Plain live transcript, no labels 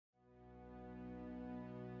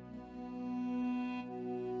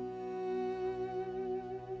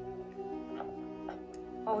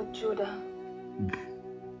Oh, Judah.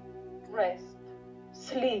 Rest.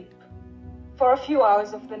 Sleep. For a few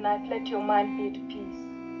hours of the night, let your mind be at peace.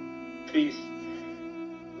 Peace.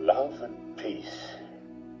 Love and peace.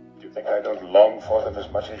 Do you think I don't long for them as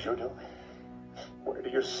much as you do? Where do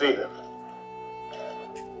you see them?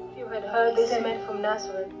 If you had heard this man from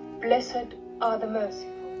Nazareth, blessed are the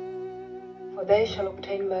merciful, for they shall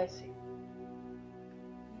obtain mercy.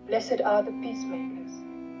 Blessed are the peacemakers,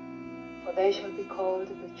 for they shall be called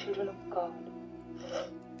the children of God.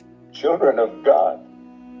 Children of God?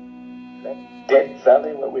 That dead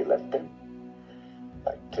valley where we left them?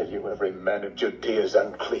 I tell you, every man of Judea is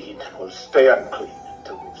unclean and will stay unclean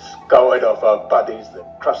until we've scoured off our bodies the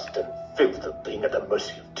crust and filth of being at the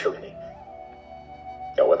mercy of tyranny.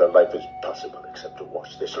 No other life is possible except to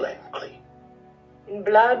wash this land clean. In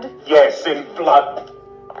blood? Yes, in blood.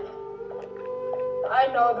 I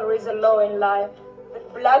know there is a law in life,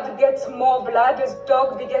 that blood gets more blood as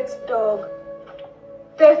dog begets dog.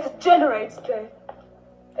 Death generates death,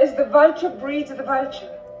 as the vulture breeds the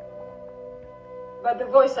vulture. But the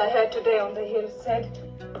voice I heard today on the hill said,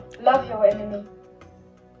 love your enemy.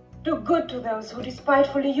 Do good to those who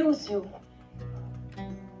despitefully use you.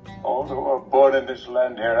 All who are born in this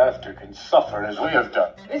land hereafter can suffer as we have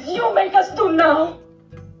done. As you make us do now.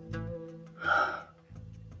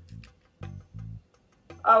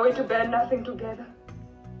 Are we to bear nothing together?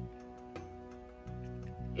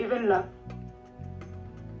 Even love?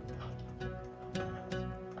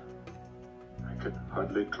 I can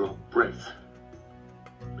hardly draw breath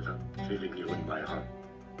without feeling you in my heart.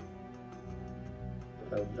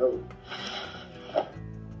 But I know that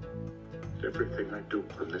everything I do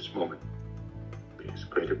from this moment will be as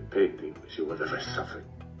great a pain as you will ever suffer.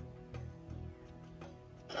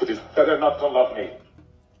 It is better not to love me.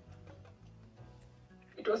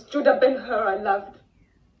 It was Judah Ben-Hur I loved.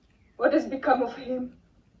 What has become of him?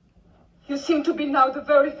 You seem to be now the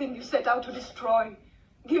very thing you set out to destroy,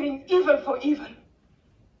 giving evil for evil.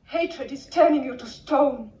 Hatred is turning you to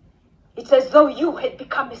stone. It's as though you had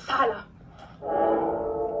become Messala.